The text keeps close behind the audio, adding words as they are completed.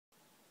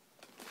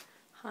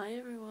Hi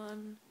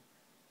everyone.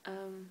 I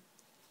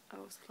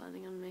was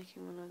planning on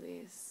making one of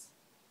these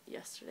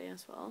yesterday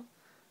as well.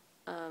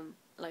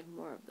 Like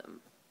more of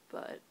them.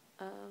 But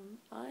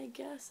I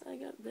guess I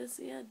got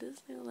busy at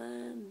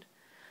Disneyland.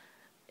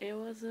 It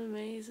was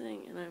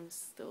amazing and I'm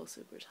still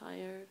super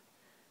tired.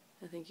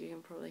 I think you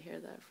can probably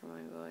hear that from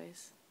my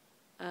voice.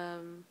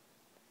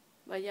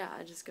 But yeah,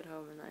 I just got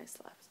home and I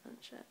slept and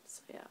shit,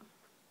 so yeah.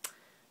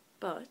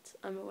 But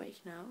I'm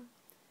awake now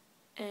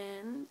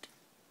and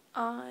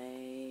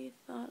I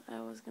thought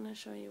I was gonna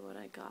show you what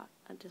I got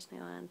at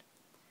Disneyland.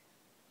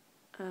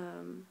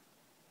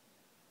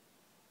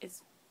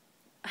 It's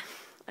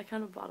I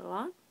kind of bought a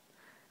lot,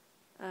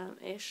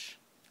 ish.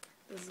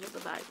 This is what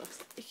the bag looks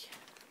like.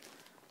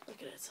 Look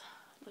at it.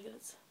 Look at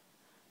its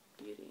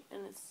beauty,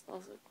 and it's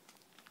also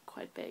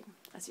quite big,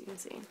 as you can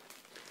see.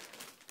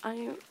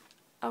 I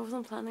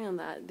wasn't planning on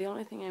that. The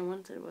only thing I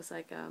wanted was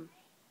like a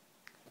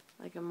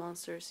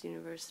Monsters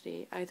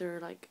University, either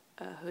like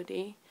a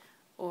hoodie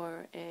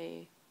or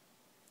a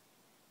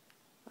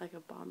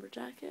bomber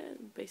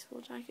jacket,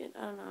 baseball jacket.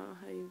 I don't know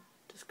how you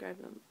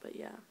describe them, but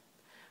yeah.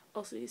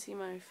 Also, you see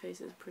my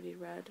face is pretty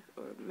red,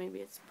 or maybe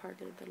it's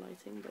partly the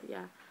lighting, but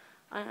yeah.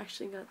 I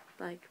actually got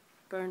like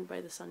burned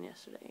by the sun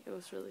yesterday. It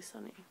was really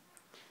sunny.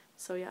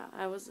 So yeah,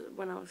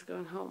 when I was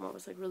going home, I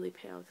was like really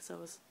pale because I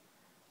was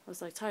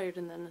like tired,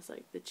 and then it's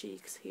like the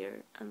cheeks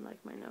here and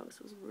like my nose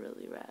was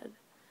really red.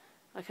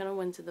 I kind of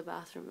went to the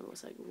bathroom and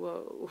was like,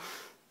 whoa.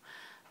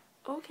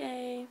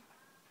 Okay.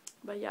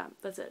 But yeah,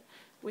 that's it.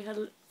 We had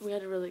a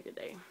really good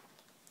day.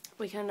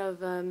 We kind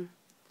of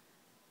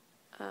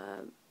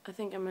I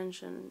think I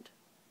mentioned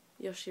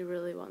Yoshi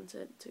really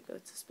wanted to go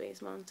to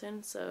Space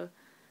Mountain, so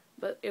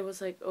but it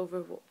was like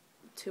over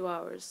 2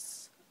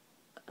 hours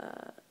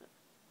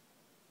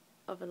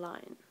of a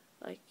line.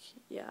 Like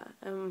yeah,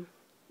 when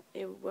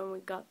we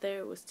got there,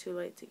 it was too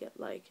late to get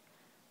like,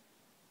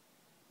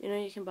 you know,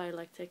 you can buy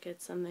like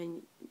tickets and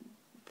then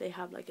they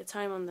have like a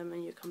time on them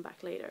and you come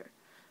back later,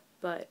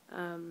 but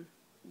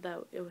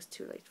that it was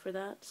too late for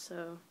that,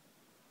 so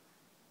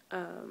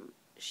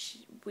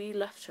we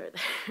left her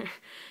there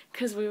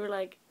because we were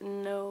like,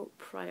 no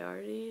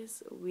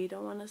priorities, we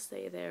don't want to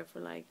stay there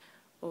for like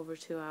over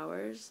 2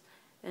 hours,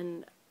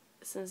 and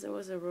since it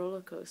was a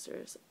roller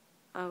coasters,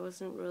 I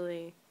wasn't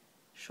really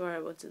sure I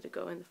wanted to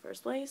go in the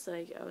first place.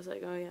 Like I was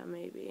like, oh yeah,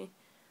 maybe,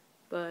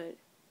 but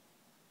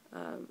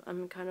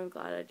I'm kind of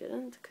glad I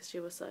didn't, because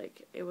she was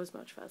like, it was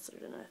much faster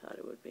than I thought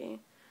it would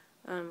be,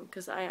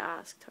 because I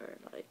asked her,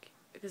 like,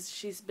 because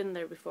she's been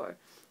there before,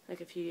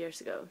 like a few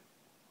years ago,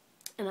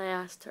 and I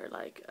asked her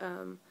like,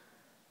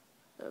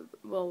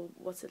 well,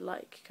 what's it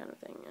like, kind of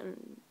thing,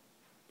 and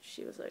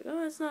she was like,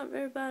 oh, it's not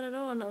very bad at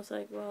all, and I was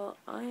like, well,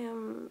 I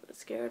am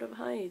scared of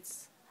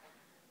heights,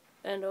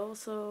 and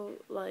also,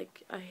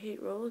 like, I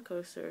hate roller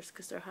coasters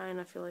because they're high and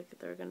I feel like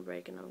they're gonna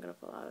break and I'm gonna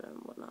fall out and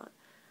whatnot.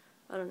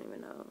 I don't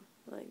even know,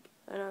 like,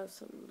 I know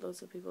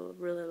loads of people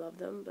really love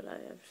them, but I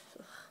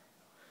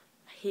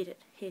hate it,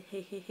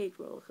 hate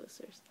roller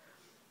coasters.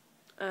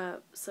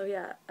 So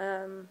yeah,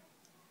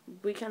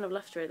 we kind of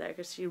left her there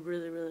because she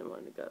really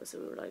wanted to go, so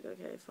we were like,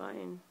 okay,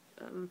 fine,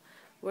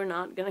 we're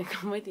not gonna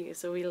come with you.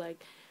 So we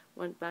like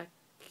went back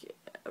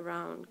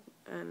around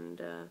and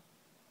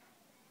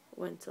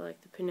went to like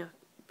the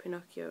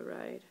Pinocchio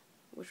ride,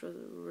 which was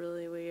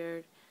really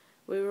weird.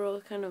 We were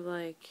all kind of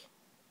like,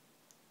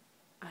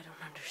 I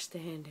don't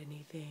understand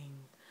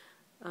anything.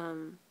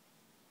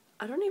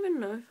 I don't even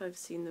know if I've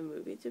seen the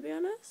movie, to be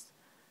honest.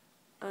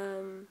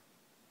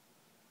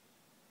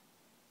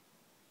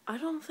 I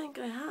don't think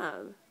I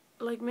have.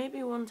 Like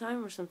maybe one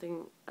time or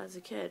something as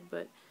a kid,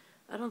 but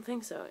I don't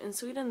think so. In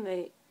Sweden,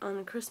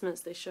 on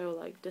Christmas they show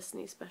like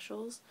Disney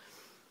specials,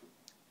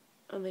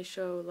 and they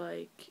show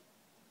like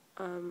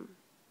how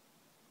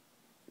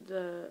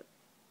do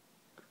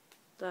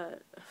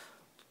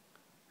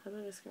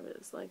I describe it?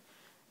 It's like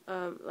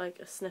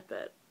a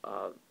snippet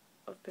of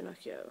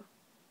Pinocchio,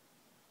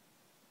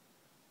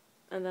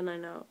 and then I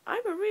know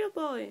I'm a real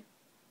boy,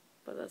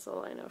 but that's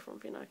all I know from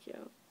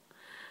Pinocchio.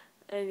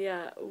 And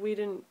yeah, we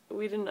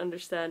didn't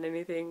understand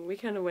anything. We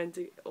kind of went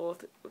to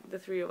the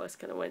three of us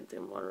kind of went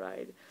in one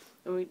ride,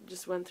 and we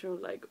just went through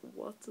like,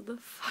 what the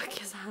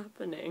fuck is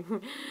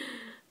happening?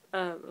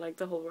 Like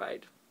the whole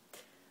ride.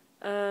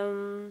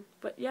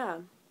 But yeah.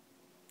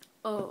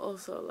 Oh,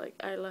 also, like,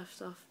 I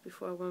left off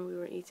before when we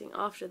were eating.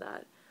 After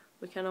that,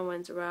 we kind of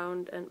went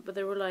around, but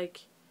there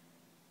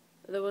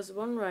was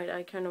one ride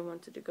I kind of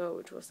wanted to go,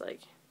 which was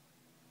like,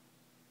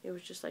 it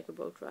was just like a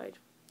boat ride,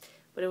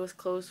 but it was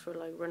closed for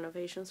like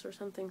renovations or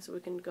something, so we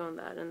couldn't go on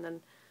that. And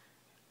then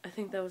I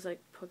think that was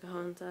like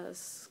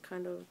Pocahontas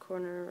kind of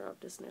corner of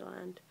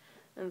Disneyland,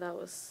 and that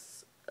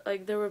was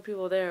like, there were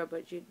people there,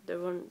 but there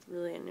weren't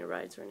really any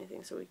rides or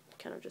anything, so we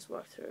kind of just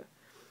walked through.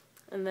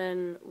 And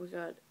then we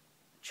got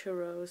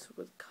churros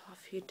with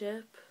coffee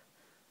dip,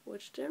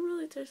 which didn't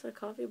really taste like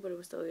coffee, but it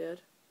was still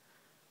good.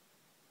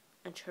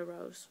 And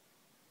churros.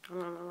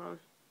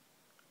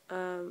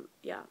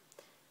 Yeah,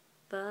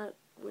 that,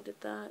 we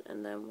did that,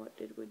 and then what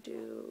did we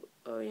do?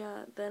 Oh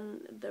yeah,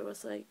 then there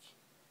was like,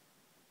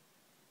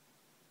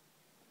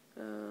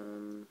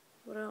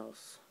 What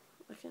else?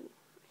 I can't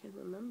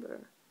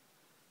remember.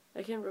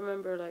 I can't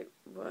remember like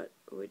what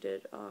we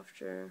did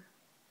after,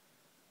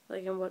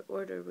 like in what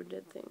order we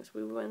did things.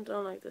 We went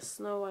on like the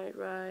Snow White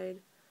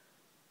ride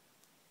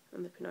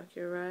and the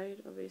Pinocchio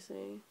ride,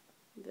 obviously,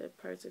 the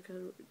Pirates of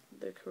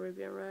the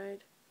Caribbean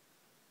ride.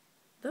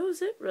 That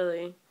was it,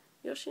 really.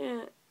 Yoshi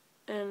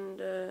and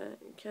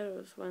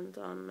Keros went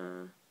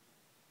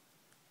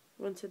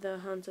to the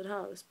haunted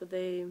house, but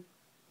they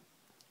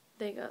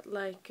got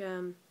like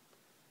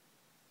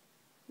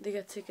they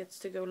got tickets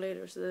to go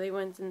later, so they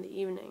went in the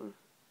evening.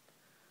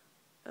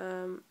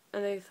 And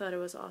they thought it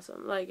was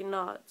awesome. Like,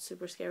 not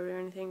super scary or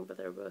anything, but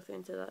they're both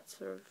into that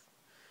sort of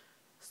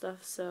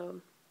stuff,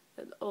 so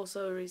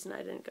also a reason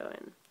I didn't go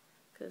in,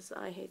 because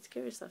I hate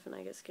scary stuff and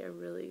I get scared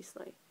really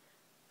easily.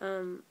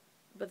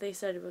 But they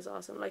said it was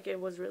awesome, like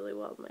it was really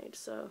well made,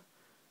 so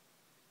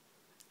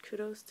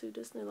kudos to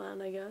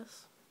Disneyland, I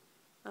guess.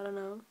 I don't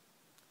know.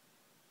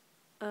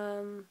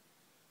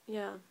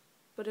 Yeah,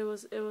 but it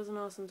was an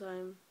awesome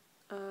time.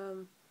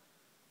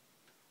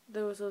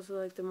 There was also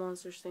like the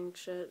Monsters Inc.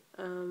 shit.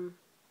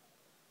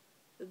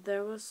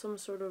 There was some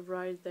sort of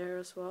ride there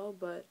as well,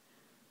 but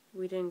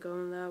we didn't go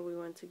on that. We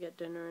went to get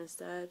dinner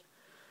instead,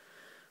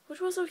 which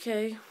was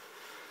okay.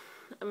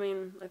 I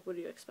mean, like, what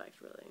do you expect,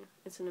 really?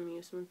 It's an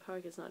amusement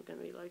park. It's not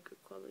gonna be like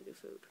good quality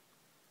food.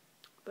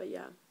 But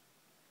yeah.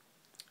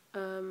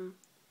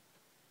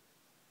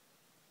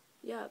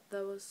 Yeah,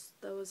 that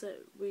was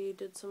it. We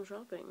did some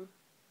shopping.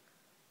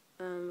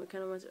 We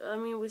kind of went to, I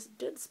mean, we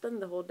did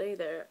spend the whole day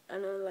there. I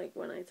know, like,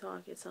 when I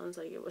talk, it sounds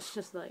like it was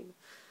just, like,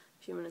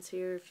 a few minutes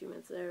here, a few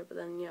minutes there, but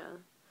then, yeah,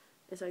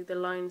 it's like the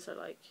lines are,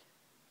 like,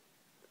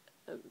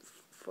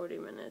 40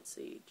 minutes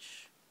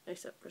each,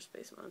 except for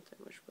Space Mountain,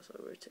 which was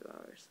over 2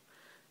 hours.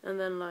 And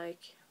then,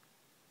 like,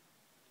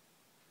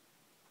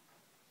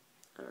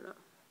 I don't know,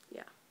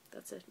 yeah,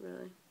 that's it,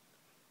 really.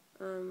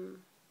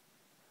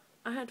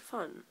 I had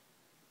fun.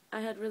 I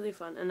had really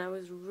fun, and I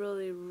was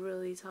really,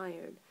 really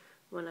tired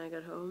when I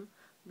got home,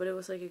 but it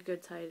was like a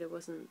good tired. It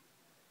wasn't,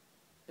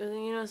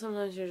 you know,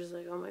 sometimes you're just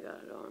like, oh my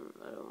god, I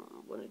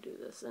don't want to do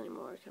this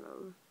anymore,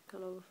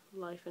 kind of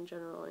life in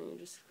general, and you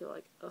just feel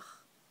like, ugh.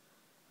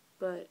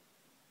 But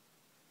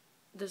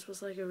this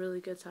was like a really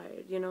good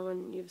tired, you know,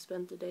 when you've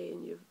spent the day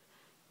and you've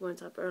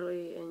went up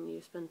early and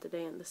you spent the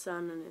day in the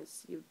sun and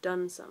you've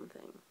done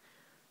something,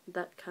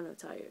 that kind of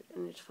tired,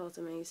 and it felt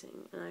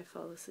amazing, and I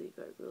fell asleep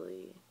like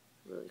really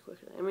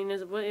quickly. I mean,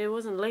 it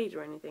wasn't late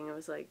or anything. It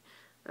was like,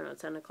 I don't know,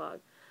 10 o'clock.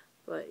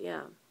 But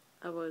yeah,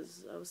 I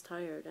was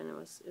tired, and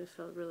it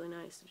felt really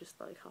nice to just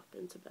like hop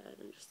into bed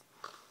and just,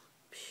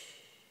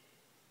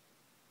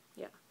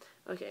 yeah.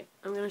 Okay,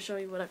 I'm gonna show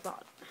you what I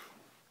bought.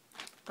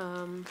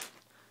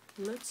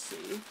 Let's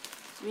see.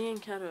 Me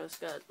and Kato's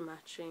got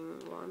matching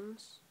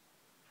ones,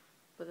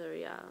 but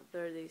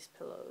they're these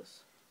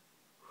pillows.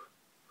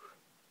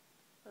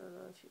 I don't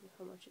know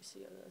how much you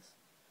see of this.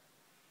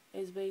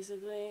 It's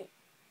basically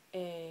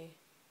a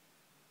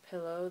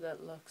pillow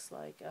that looks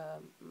like a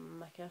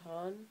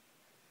macaron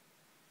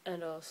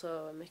and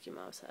also a Mickey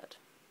Mouse head.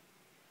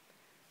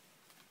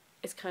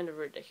 It's kind of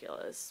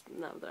ridiculous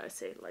now that I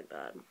say it like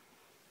that.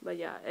 But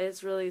yeah,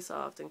 it's really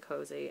soft and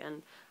cozy,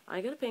 and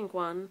I got a pink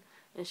one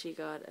and she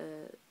got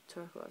a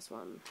turquoise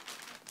one,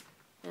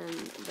 and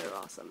they're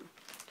awesome.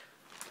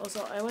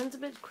 Also, I went a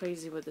bit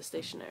crazy with the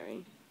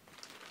stationery.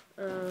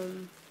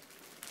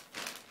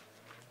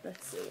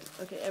 Let's see.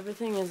 Okay,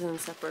 everything is in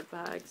separate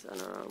bags. I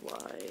don't know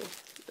why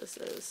this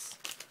is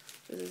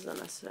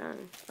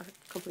unnecessary. I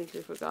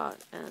completely forgot,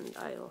 and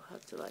I'll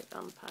have to like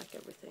unpack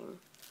everything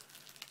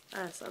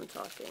as I'm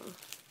talking.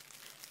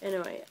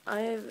 Anyway,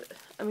 I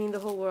mean, the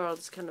whole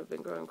world's kind of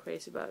been growing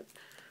crazy about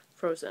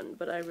Frozen,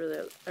 but I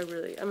really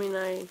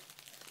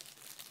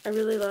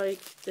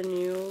like the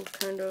new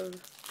kind of,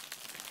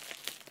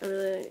 I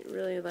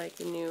really like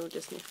the new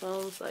Disney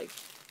films, like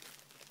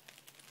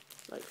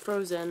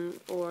Frozen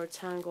or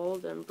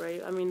Tangled and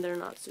Brave. I mean, they're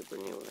not super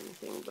new or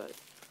anything, but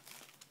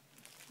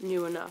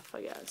new enough,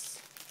 I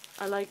guess.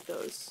 I like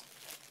those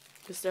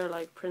because they're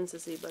like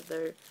princessy, but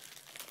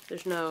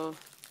there's no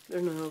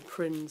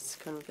prince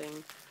kind of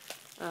thing,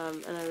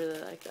 and I really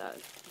like that.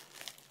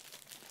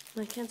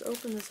 And I can't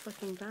open this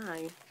fucking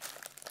bag.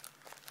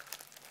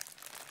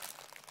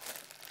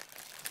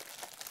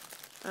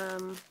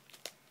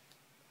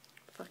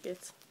 Fuck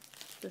it.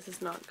 This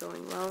is not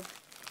going well.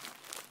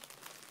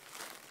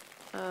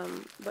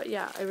 But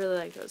yeah, I really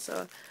like those.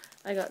 So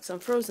I got some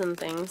Frozen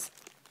things.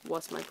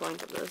 What's my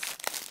point of this?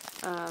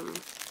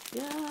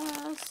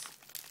 Yes,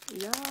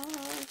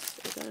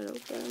 I got it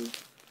open.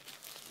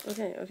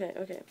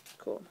 Okay,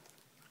 cool.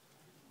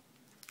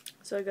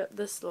 So I got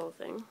this little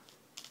thing.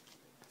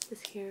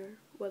 This here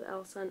with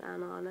Elsa and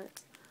Anna on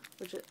it,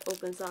 which it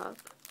opens up,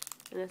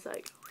 and it's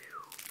like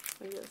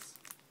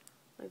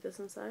this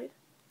inside,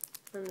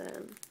 and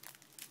then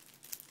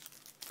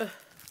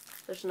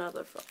there's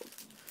another fold.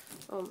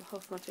 Oh,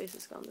 half my face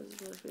is gone. This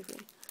is really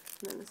creepy.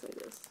 And then it's like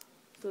this.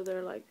 So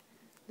they're like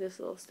these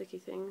little sticky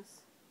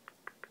things.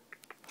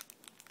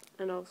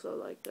 And also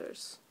like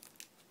there's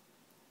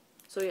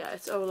So yeah,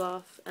 it's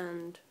Olaf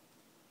and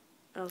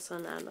Elsa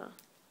and Anna,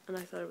 and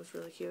I thought it was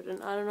really cute.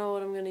 And I don't know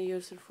what I'm gonna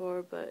use it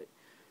for, but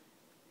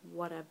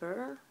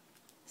whatever.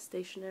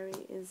 Stationery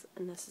is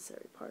a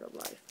necessary part of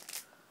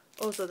life.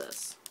 Also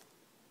this,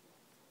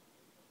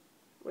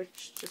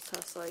 which just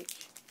has like,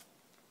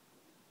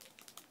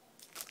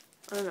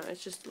 I don't know,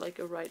 it's just like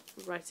a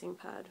writing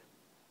pad.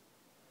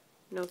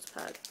 Notes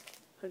pad.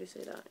 How do you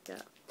say that?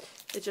 Yeah.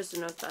 It's just a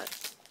notepad.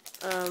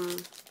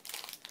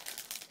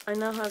 I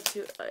now have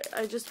to,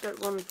 I just got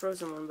one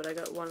frozen one, but I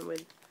got one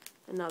with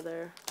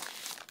another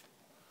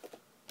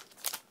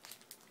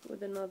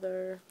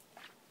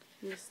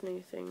Disney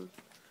thing.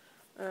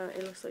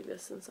 It looks like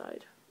this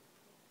inside.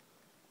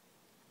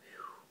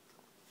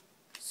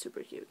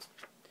 Super cute.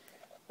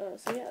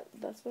 So yeah,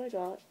 that's what I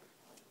got.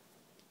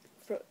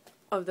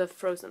 Of the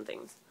frozen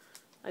things.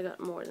 I got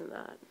more than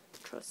that.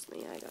 Trust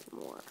me, I got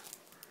more.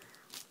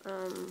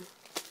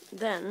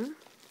 Then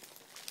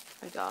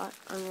I'm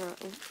gonna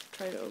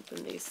try to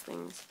open these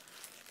things.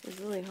 It's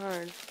really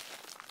hard.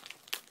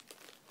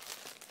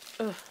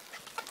 Ugh.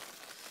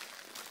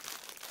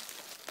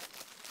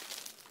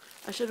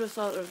 I should have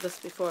thought of this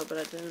before, but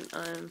I didn't.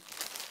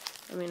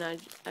 I mean, I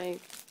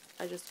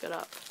just got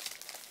up.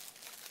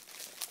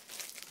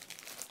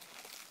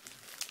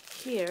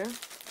 Here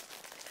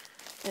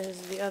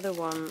is the other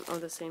one of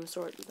the same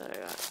sort that I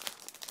got.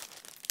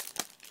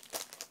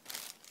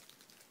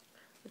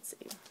 Let's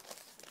see.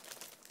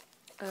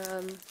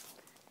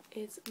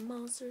 It's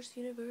Monsters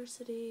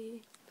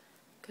University,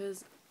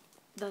 because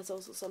that's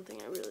also something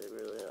I really,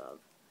 really love.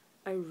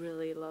 I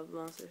really love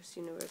Monsters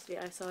University.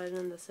 I saw it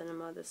in the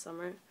cinema this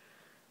summer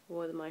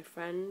with my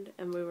friend,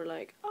 and we were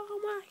like, oh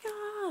my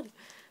god,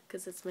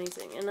 because it's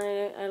amazing. And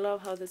I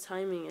love how the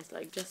timing is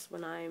like just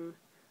when I'm,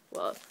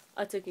 well,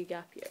 I took a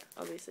gap year,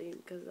 obviously,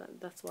 because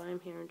that's why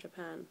I'm here in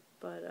Japan,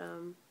 but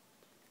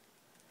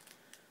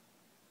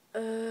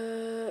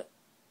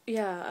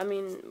yeah, I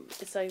mean,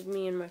 it's like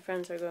me and my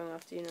friends are going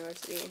off to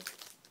university,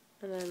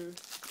 and then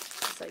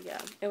it's like,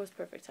 yeah, it was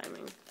perfect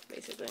timing,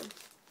 basically.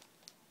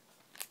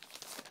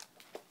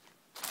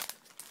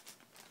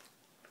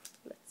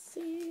 Let's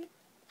see.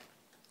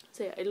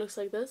 So yeah, it looks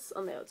like this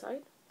on the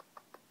outside,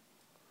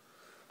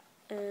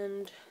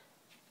 and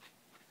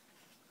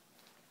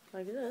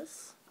like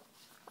this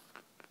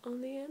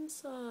on the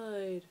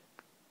inside.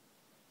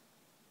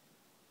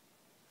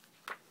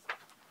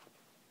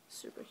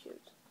 Super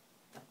cute.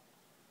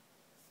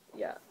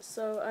 Yeah,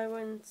 so I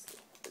went,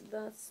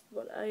 that's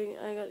what I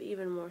got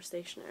even more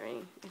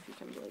stationery, if you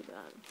can believe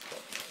that.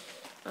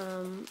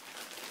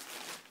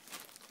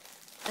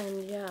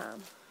 And yeah,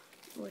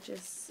 which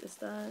is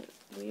that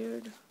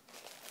weird?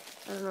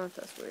 I don't know if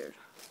that's weird.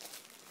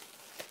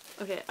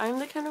 Okay, I'm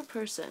the kind of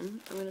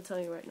person, I'm gonna tell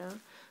you right now,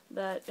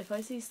 that if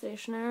I see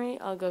stationery,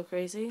 I'll go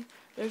crazy.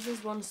 There's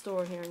this one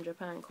store here in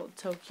Japan called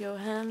Tokyo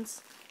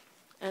Hands,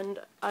 and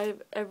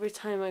every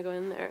time I go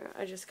in there,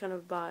 I just kind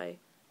of buy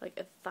like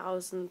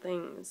 1,000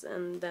 things,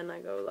 and then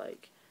I go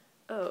like,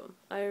 oh,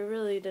 I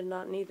really did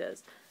not need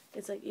this.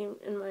 It's like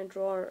in my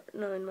drawer,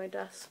 no, in my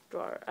desk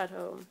drawer at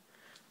home,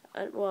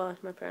 at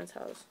my parents'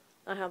 house,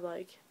 I have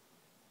like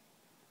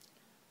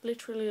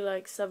literally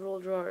like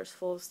several drawers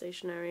full of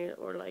stationery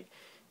or like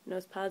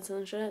notepads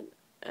and shit,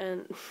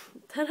 and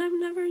that I'm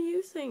never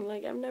using.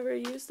 Like, I've never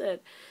used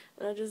it,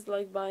 and I just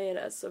like buy it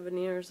as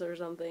souvenirs or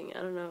something.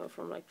 I don't know,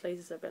 from like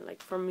places I've been,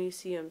 like from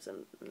museums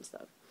and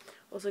stuff.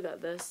 Also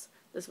got this.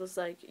 This was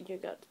like, you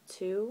got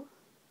two,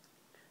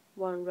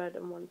 one red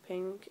and one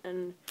pink,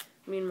 and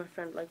me and my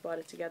friend like bought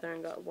it together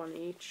and got one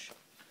each.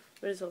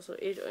 But it's also,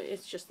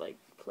 it's just like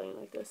plain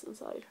like this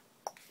inside.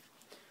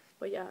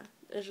 But yeah,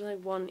 there's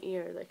like one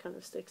ear that kind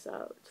of sticks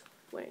out.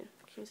 Wait,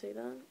 can you see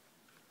that?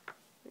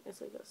 It's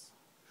like this.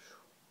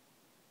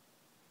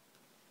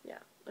 Yeah,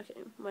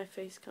 okay, my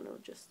face kind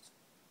of just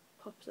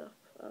pops up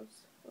out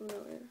of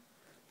nowhere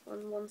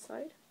on one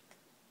side,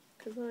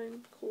 because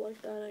I'm cool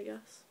like that, I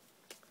guess.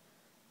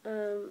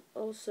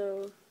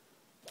 Also,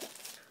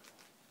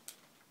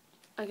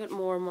 I got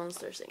more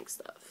Monsters Inc.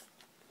 stuff.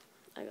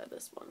 I got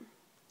this one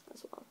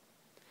as well.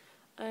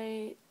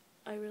 I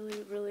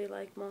really, really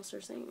like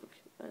Monsters Inc.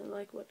 And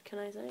like, what can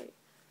I say?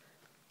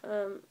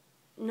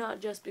 Not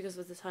just because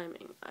of the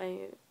timing.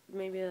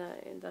 Maybe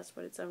that's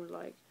what it sounded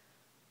like.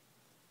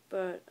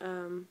 But,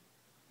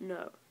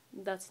 no,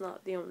 that's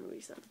not the only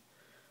reason.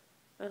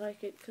 I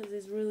like it because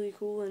it's really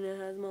cool and it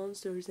has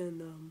monsters in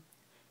them.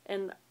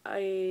 And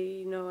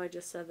I know I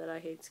just said that I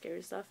hate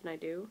scary stuff, and I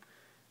do.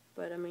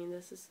 But, I mean,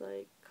 this is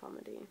like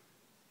comedy.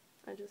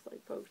 I just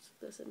like poked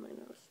this in my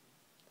nose.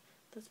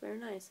 That's very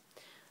nice.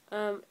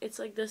 It's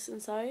like this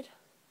inside.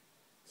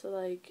 So,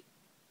 like,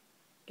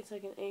 it's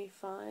like an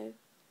A5.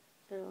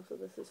 And also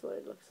this is what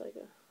it looks like.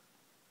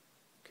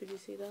 Could you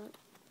see that?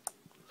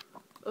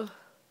 Ugh.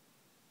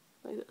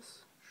 Like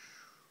this.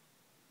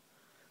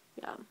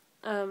 Yeah.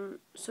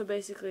 So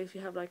basically, if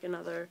you have like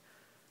another,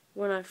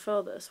 when I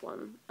fill this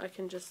one, I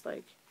can just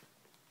like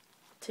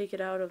take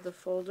it out of the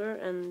folder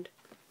and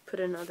put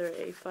another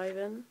A5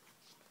 in,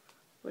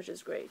 which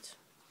is great,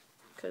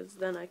 because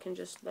then I can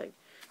just like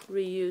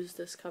reuse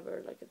this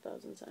cover like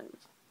 1,000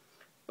 times.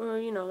 Or,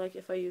 you know, like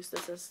if I use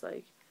this as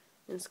like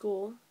in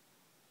school,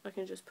 I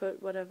can just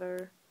put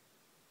whatever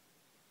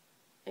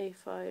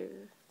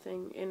A5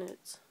 thing in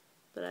it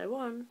that I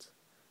want,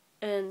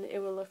 and it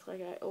will look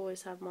like I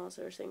always have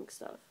Monster Inc.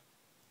 stuff.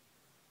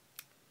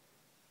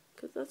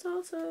 Cause that's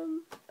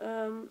awesome.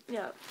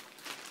 Yeah,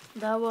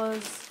 that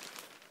was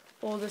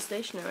all the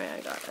stationery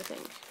I got, I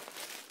think.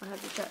 I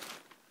have to check.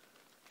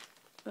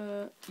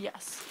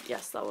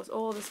 Yes, that was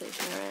all the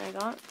stationery I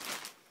got.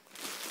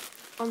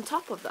 On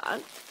top of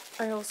that,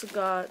 I also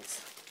got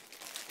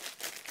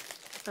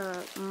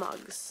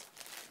mugs.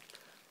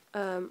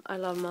 I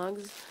love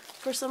mugs.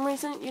 For some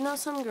reason, you know,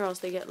 some girls,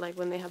 they get like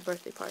when they have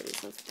birthday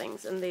parties and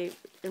things, and they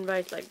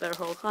invite like their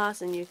whole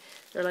class, and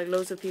there are like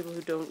loads of people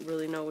who don't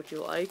really know what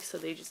you like, so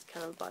they just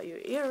kind of buy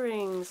you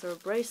earrings or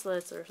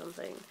bracelets or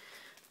something.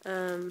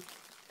 And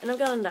I've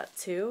gotten that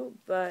too,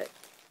 but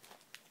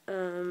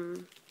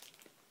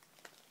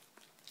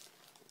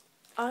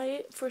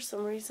I, for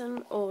some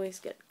reason, always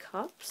get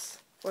cups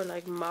or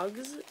like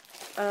mugs.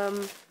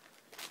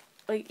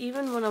 Like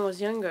even when I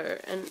was younger,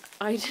 and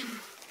I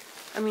didn't.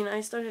 I mean,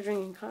 I started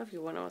drinking coffee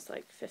when I was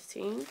like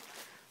 15,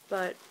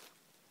 but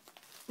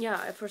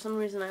yeah, for some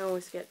reason I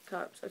always get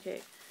cups.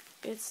 Okay,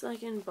 it's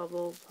like in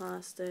bubble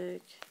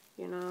plastic,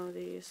 you know,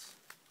 these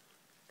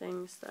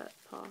things that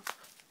pop.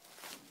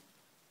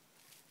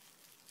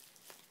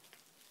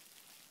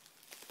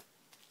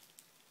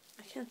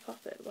 I can't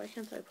pop it. Why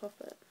can't I pop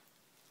it?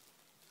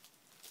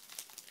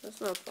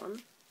 That's no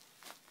fun.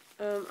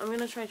 I'm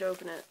gonna try to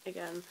open it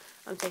again.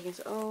 I'm taking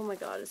so. Oh my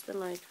god, it's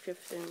been like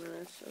 15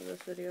 minutes of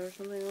this video or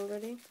something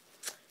already.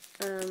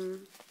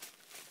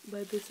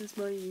 But this is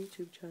my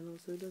YouTube channel,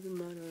 so it doesn't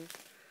matter.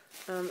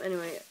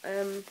 Anyway,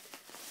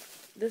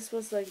 this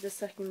was like the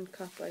second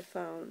cup I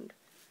found,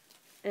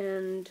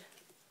 and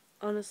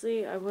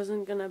honestly, I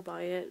wasn't gonna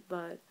buy it,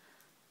 but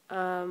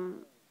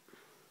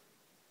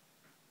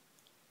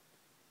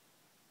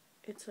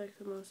it's like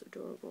the most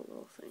adorable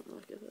little thing.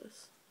 Look at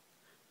this.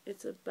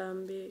 It's a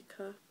Bambi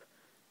cup,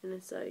 and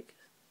it's like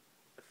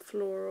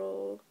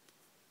floral,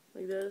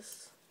 like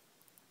this,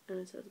 and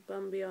it says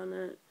Bambi on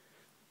it,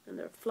 and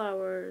there are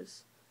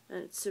flowers,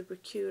 and it's super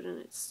cute, and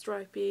it's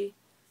stripy,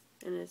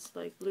 and it's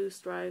like blue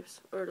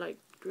stripes, or like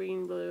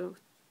green, blue,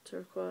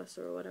 turquoise,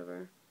 or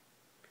whatever,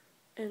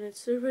 and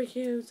it's super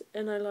cute,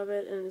 and I love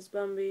it, and it's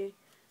Bambi,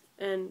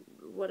 and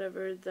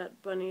whatever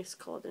that bunny is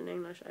called in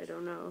English, I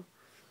don't know,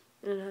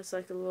 and it has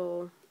like a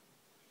little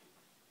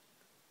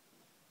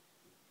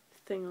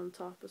thing on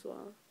top as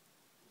well.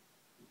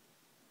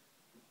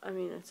 I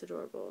mean, it's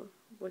adorable.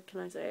 What can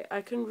I say?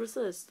 I couldn't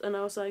resist, and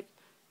I was like,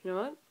 you know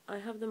what? I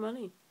have the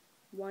money.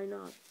 Why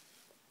not?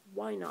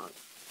 Why not?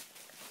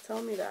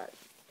 Tell me that.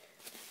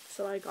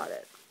 So I got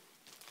it.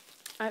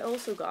 I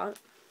also got,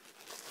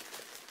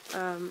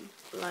 I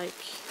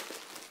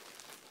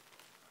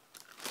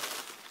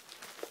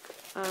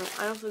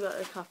also got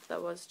a cup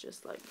that was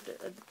just like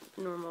a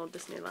normal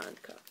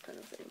Disneyland cup kind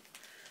of thing.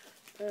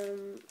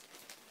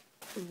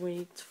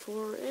 Wait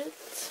for it.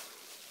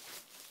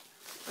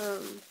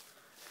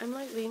 I'm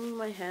like leaning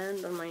my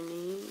hand on my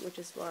knee, which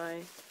is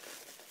why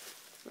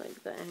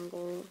like the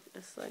angle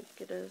is like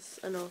it is,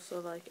 and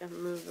also like I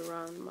move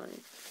around my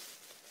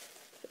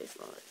face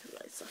more because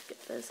I suck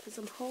at this because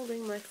I'm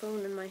holding my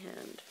phone in my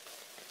hand.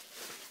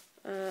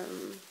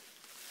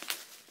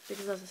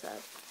 Because as I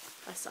said,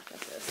 I suck at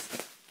this.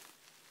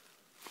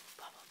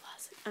 Bubble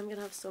plastic. I'm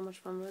gonna have so much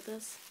fun with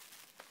this.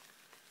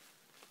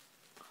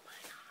 Oh my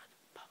god,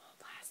 bubble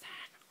plastic.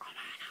 Oh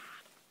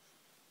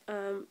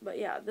my god. But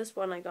yeah, this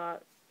one I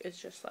got is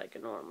just like a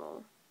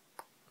normal.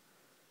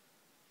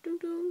 Doom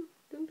doom,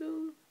 doom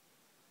doom.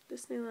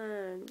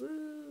 Disneyland,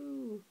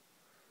 woo!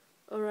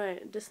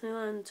 Alright,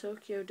 Disneyland,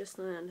 Tokyo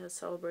Disneyland has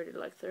celebrated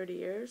like 30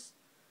 years.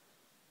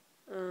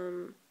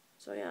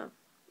 So yeah,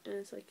 and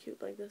it's like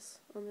cute like this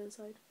on the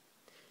inside.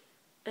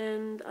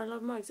 And I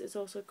love mugs, it's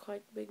also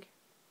quite big.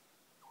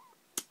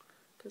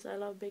 Because I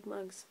love big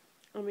mugs.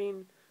 I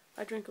mean,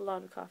 I drink a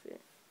lot of coffee.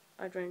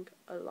 And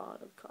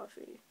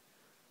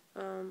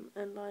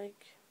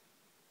like,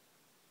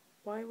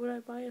 why would I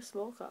buy a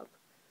small cup?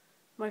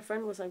 My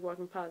friend was like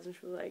walking past and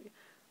she was like,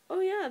 oh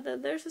yeah,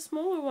 there's a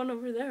smaller one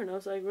over there. And I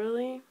was like,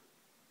 really?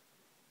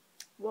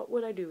 What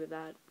would I do with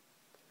that?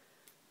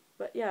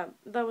 But yeah,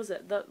 that was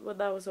it. That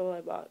was all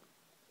I bought.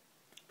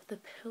 The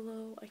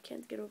pillow, I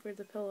can't get over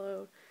the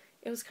pillow.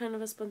 It was kind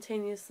of a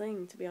spontaneous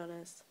thing, to be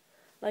honest.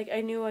 Like,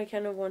 I knew I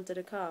kind of wanted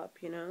a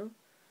cup, you know?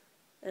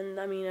 And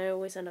I mean, I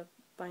always end up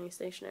buying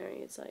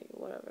stationery. It's like,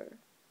 whatever.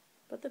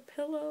 But the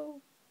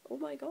pillow, oh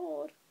my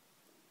god.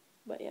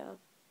 But yeah.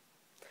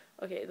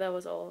 Okay, that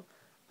was all.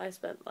 I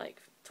spent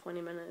like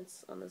 20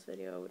 minutes on this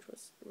video, which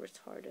was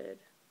retarded.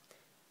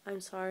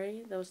 I'm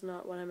sorry, that was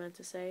not what I meant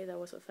to say. That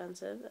was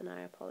offensive, and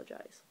I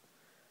apologize.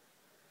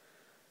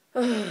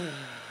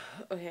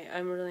 Okay,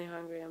 I'm really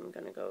hungry. I'm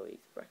gonna go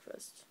eat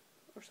breakfast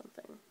or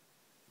something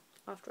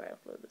after I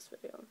upload this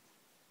video.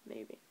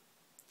 Maybe.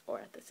 Or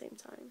at the same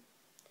time.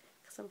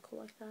 Because I'm cool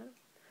like that.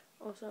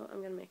 Also,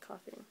 I'm gonna make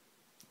coffee.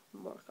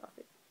 More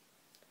coffee.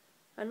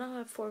 I now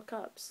have 4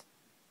 cups.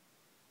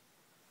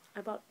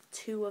 I bought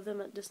 2 of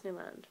them at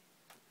Disneyland.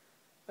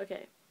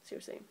 Okay,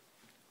 seriously.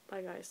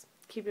 Bye guys.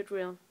 Keep it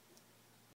real.